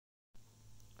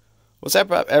What's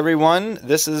up, everyone?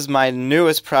 This is my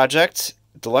newest project,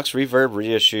 Deluxe Reverb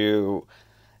Reissue.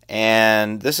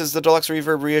 And this is the Deluxe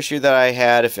Reverb Reissue that I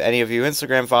had. If any of you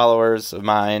Instagram followers of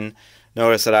mine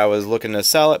noticed that I was looking to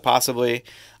sell it, possibly.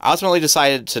 I ultimately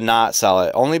decided to not sell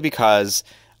it, only because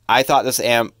I thought this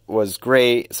amp was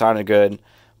great, it sounded good,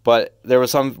 but there were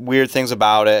some weird things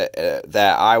about it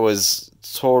that I was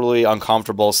totally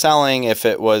uncomfortable selling if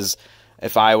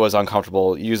I was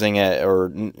uncomfortable using it,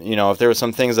 or, you know, if there were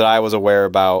some things that I was aware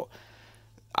about.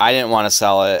 I didn't want to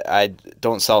sell it. I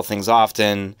don't sell things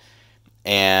often,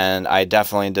 and I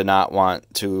definitely did not want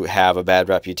to have a bad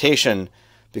reputation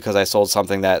because I sold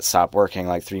something that stopped working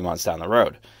like 3 months down the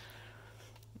road.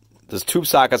 The tube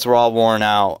sockets were all worn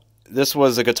out. This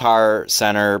was a Guitar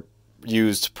Center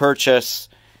used purchase,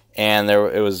 and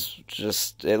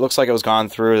it looks like it was gone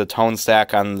through. The tone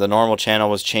stack on the normal channel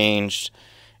was changed,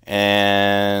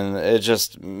 and it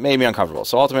just made me uncomfortable.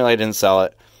 So ultimately I didn't sell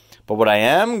it. But what I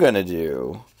am going to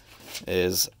do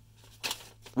is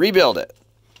rebuild it.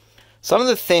 Some of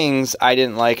the things I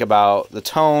didn't like about the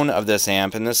tone of this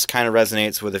amp, and this kind of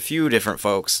resonates with a few different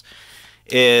folks,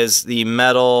 is the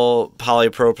metal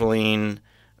polypropylene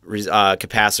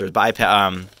capacitors,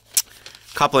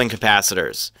 coupling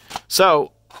capacitors.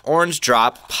 So, Orange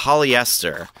Drop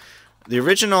polyester. The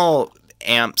original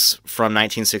amps from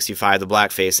 1965, the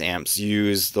Blackface amps,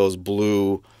 use those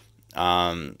blue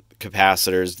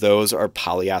capacitors. Those are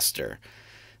polyester.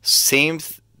 Same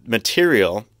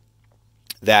material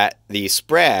that the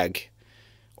Sprague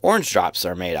Orange Drops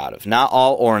are made out of. Not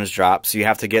all Orange Drops. You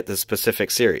have to get the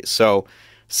specific series. So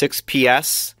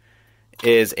 6PS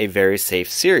is a very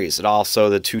safe series. And also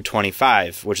the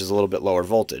 225, which is a little bit lower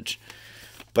voltage.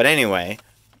 But anyway,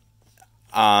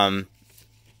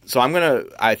 so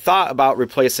I thought about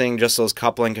replacing just those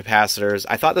coupling capacitors.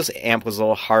 I thought this amp was a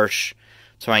little harsh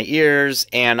to my ears,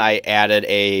 and I added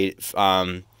it's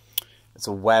a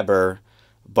Weber,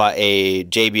 but a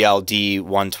JBL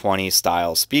D120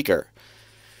 style speaker,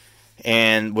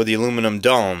 and with the aluminum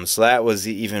dome, so that was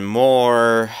even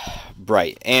more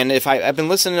bright. And I've been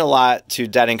listening a lot to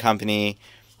Dead & Company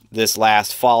this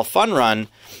last fall fun run,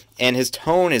 and his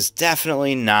tone is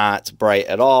definitely not bright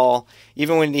at all,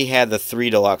 even when he had the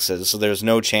 3 Deluxes, so there's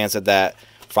no chance that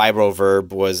Vibroverb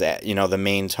was at, you know, the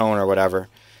main tone or whatever.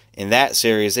 In that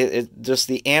series, it just,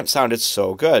 the amp sounded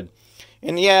so good.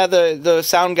 And yeah, the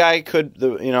sound guy could,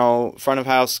 front of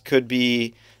house could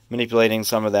be manipulating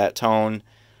some of that tone,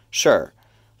 sure.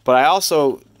 But I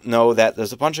also know that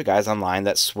there's a bunch of guys online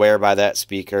that swear by that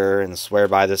speaker and swear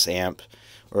by this amp,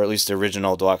 or at least the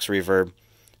original Deluxe Reverb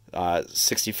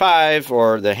 65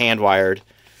 or the Handwired.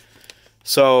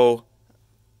 So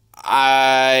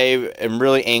I am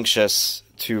really anxious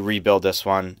to rebuild this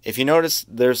one. If you notice,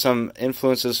 there's some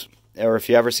influences, or if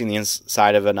you ever seen the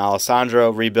inside of an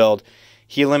Alessandro rebuild,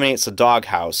 he eliminates the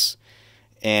doghouse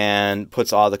and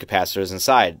puts all the capacitors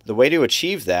inside. The way to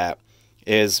achieve that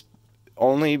is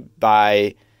only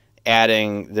by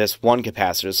adding this one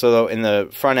capacitor. So in the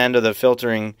front end of the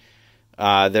filtering,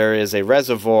 there is a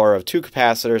reservoir of 2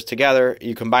 capacitors together.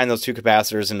 You combine those 2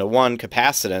 capacitors into one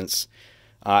capacitance.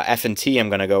 F&T I'm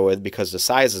going to go with because the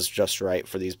size is just right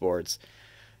for these boards.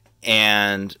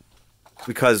 And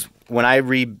because when I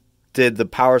redid the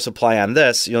power supply on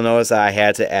this, you'll notice that I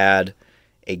had to add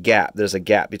a gap. There's a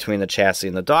gap between the chassis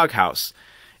and the doghouse.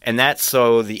 And that's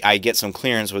so I get some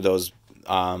clearance with those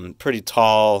pretty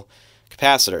tall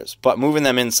capacitors. But moving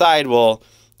them inside will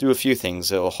do a few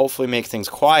things. It will hopefully make things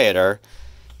quieter,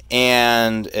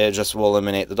 and it just will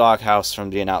eliminate the doghouse from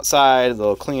being outside, a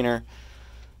little cleaner.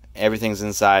 Everything's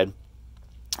inside.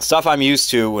 Stuff I'm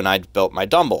used to when I built my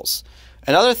Dumbles.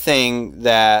 Another thing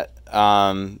that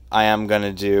I am going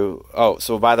to do... Oh,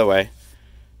 so by the way,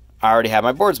 I already have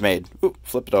my boards made. Ooh,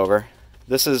 flip it over.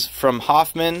 This is from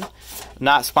Hoffman.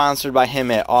 Not sponsored by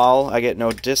him at all. I get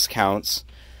no discounts.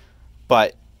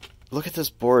 But look at this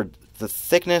board. The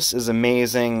thickness is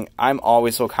amazing. I'm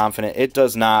always so confident. It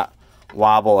does not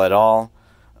wobble at all.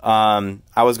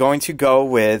 I was going to go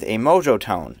with a Mojo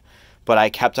tone, but I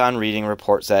kept on reading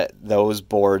reports that those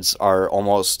boards are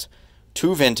almost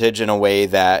too vintage in a way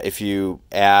that if you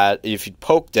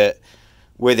poked it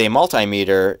with a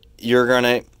multimeter, you're going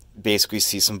to basically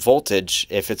see some voltage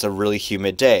if it's a really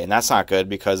humid day. And that's not good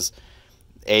because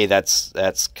A, that's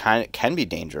can be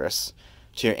dangerous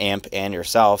to your amp and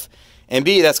yourself, and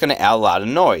B, that's going to add a lot of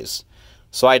noise.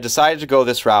 So I decided to go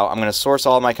this route. I'm going to source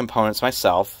all my components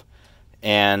myself,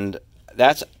 and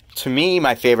that's, to me,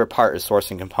 my favorite part is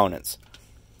sourcing components.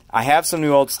 I have some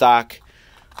new old stock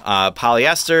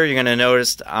polyester. You're going to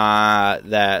notice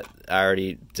that I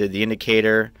already did the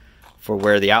indicator for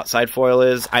where the outside foil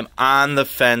is. I'm on the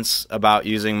fence about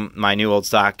using my new old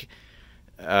stock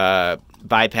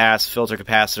bypass filter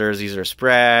capacitors. These are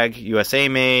Sprague, USA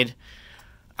made.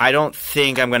 I don't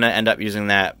think I'm going to end up using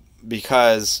that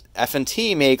because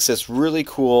F&T makes this really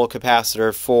cool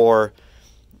capacitor for,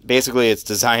 basically it's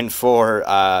designed for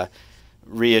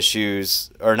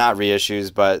reissues, or not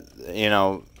reissues, but, you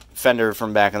know, Fender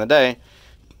from back in the day,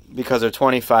 because they're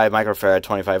 25 microfarad,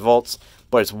 25 volts,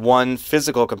 but it's one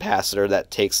physical capacitor that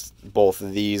takes both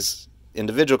of these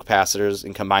individual capacitors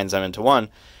and combines them into one.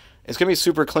 It's going to be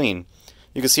super clean.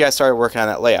 You can see I started working on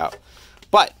that layout.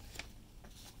 But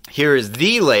here is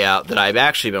the layout that I've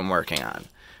actually been working on.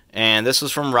 And this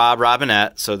was from Rob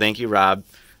Robinette, so thank you, Rob.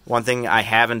 One thing I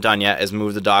haven't done yet is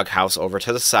move the doghouse over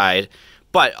to the side,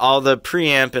 but all the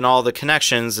preamp and all the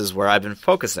connections is where I've been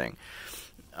focusing.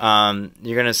 You're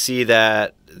going to see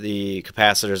that the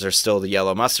capacitors are still the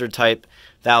yellow mustard type.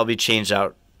 That will be changed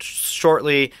out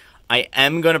shortly. I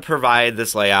am going to provide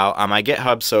this layout on my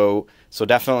GitHub, so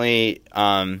definitely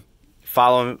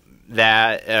follow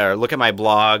that, or look at my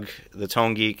blog,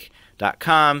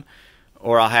 thetonegeek.com,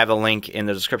 or I'll have a link in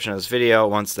the description of this video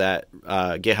once that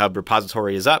GitHub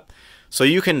repository is up. So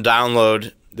you can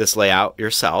download this layout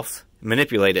yourself,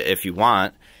 manipulate it if you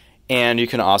want, and you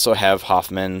can also have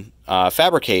Hoffman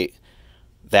fabricate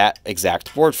that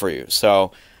exact board for you.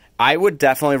 So I would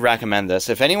definitely recommend this.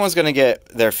 If anyone's going to get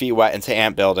their feet wet into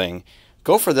amp building,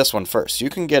 go for this one first. You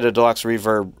can get a Deluxe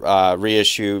Reverb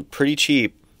reissue pretty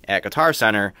cheap at Guitar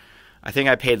Center. I think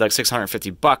I paid like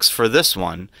 $650 for this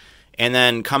one. And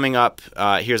then coming up,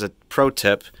 here's a pro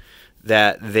tip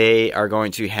that they are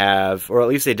going to have, or at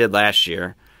least they did last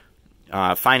year,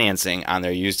 financing on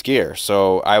their used gear.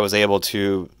 So I was able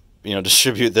to, you know,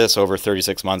 distribute this over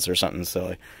 36 months or something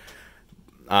silly.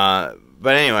 But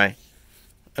anyway,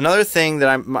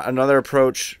 another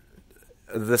approach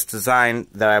of this design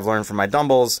that I've learned from my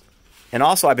Dumbles, and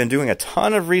also I've been doing a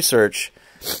ton of research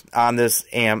on this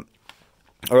amp,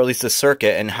 or at least this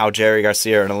circuit, and how Jerry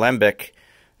Garcia and Alembic,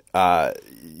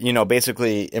 you know,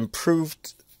 basically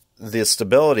improved the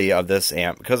stability of this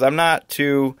amp. Because I'm not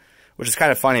too, which is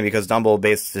kind of funny because Dumble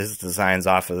based his designs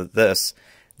off of this,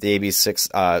 the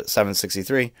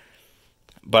AB763.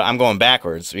 But I'm going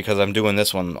backwards because I'm doing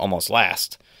this one almost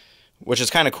last, which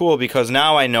is kind of cool because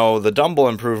now I know the Dumble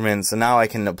improvements, and now I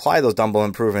can apply those Dumble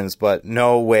improvements, but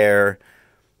know where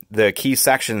the key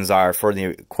sections are for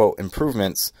the, quote,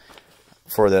 improvements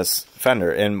for this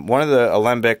Fender. And one of the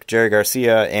Alembic, Jerry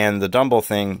Garcia, and the Dumble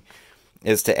thing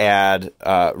is to add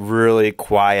really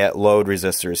quiet load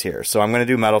resistors here. So I'm going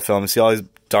to do metal film. See all these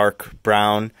dark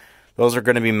brown? Those are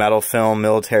going to be metal film,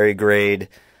 military grade,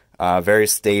 very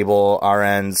stable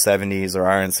RN70s or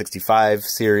RN65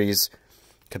 series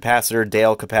capacitor,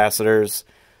 Dale capacitors,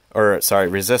 or sorry,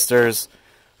 resistors.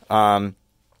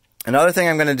 Another thing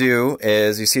I'm going to do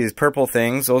is, you see these purple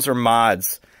things, those are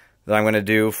mods that I'm going to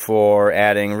do for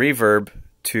adding reverb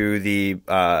to the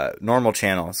normal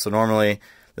channel. So normally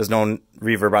there's no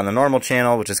reverb on the normal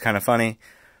channel, which is kind of funny,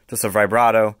 just a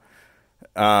vibrato.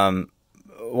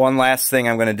 One last thing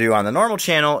I'm going to do on the normal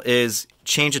channel is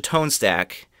change a tone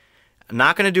stack. I'm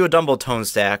not going to do a Dumble tone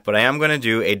stack, but I am going to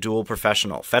do a dual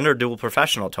professional, Fender dual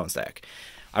professional tone stack.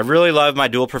 I really love my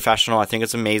dual professional. I think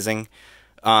it's amazing.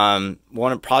 Probably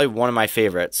one of my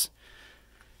favorites.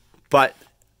 But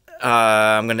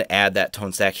I'm going to add that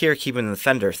tone stack here, keeping the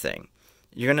Fender thing.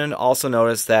 You're going to also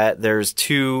notice that there's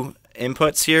two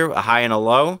inputs here, a high and a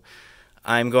low.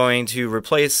 I'm going to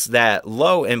replace that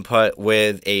low input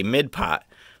with a mid pot.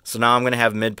 So now I'm going to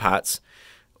have mid pots.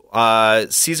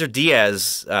 Cesar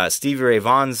Diaz, Stevie Ray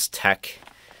Vaughan's tech,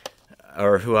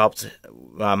 or who helped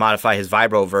modify his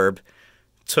Vibro Verb,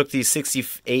 took these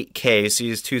 68Ks, so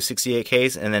used two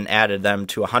 68Ks, and then added them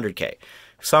to 100K.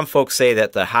 Some folks say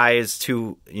that the high is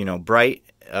too, bright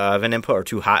of an input or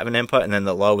too hot of an input, and then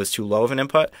the low is too low of an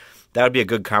input. That would be a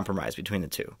good compromise between the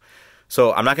two.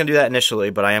 So I'm not going to do that initially,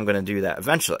 but I am going to do that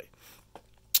eventually.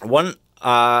 One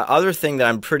other thing that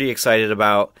I'm pretty excited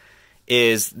about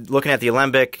is looking at the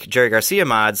Alembic Jerry Garcia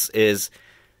mods, is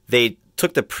they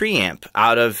took the preamp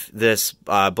out of this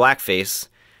Blackface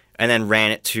and then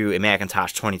ran it to a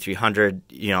Macintosh 2300,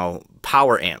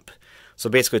 power amp. So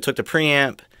basically took the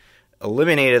preamp,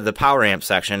 eliminated the power amp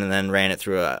section, and then ran it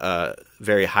through a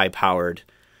very high-powered,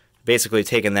 basically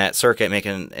taking that circuit,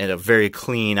 making it a very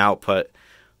clean output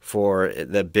for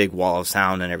the big wall of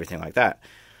sound and everything like that.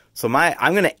 So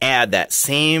I'm going to add that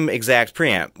same exact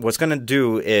preamp. What's going to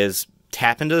do is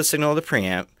tap into the signal of the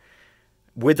preamp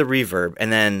with the reverb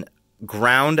and then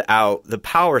ground out the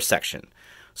power section.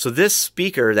 So this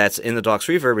speaker that's in the Deluxe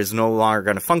Reverb is no longer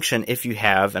going to function if you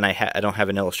have, and I don't have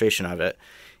an illustration of it,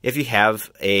 if you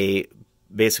have a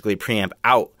basically preamp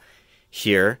out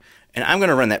here. And I'm going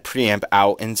to run that preamp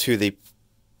out into the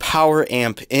power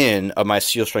amp in of my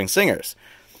steel string singers.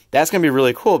 That's going to be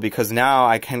really cool because now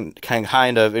I can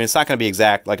kind of, and it's not going to be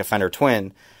exact like a Fender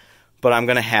Twin, but I'm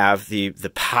going to have the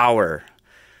power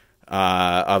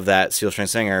of that steel string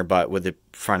singer, but with the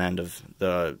front end of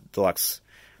the Deluxe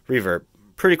Reverb.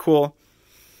 Pretty cool.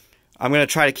 I'm going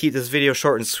to try to keep this video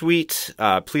short and sweet.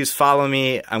 Please follow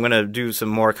me. I'm going to do some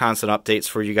more constant updates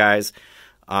for you guys.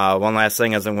 One last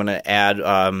thing is I'm going to add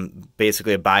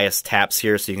basically a bias taps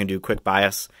here so you can do quick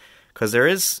bias, because there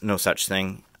is no such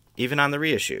thing even on the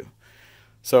reissue.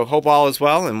 So hope all is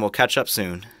well, and we'll catch up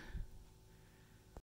soon.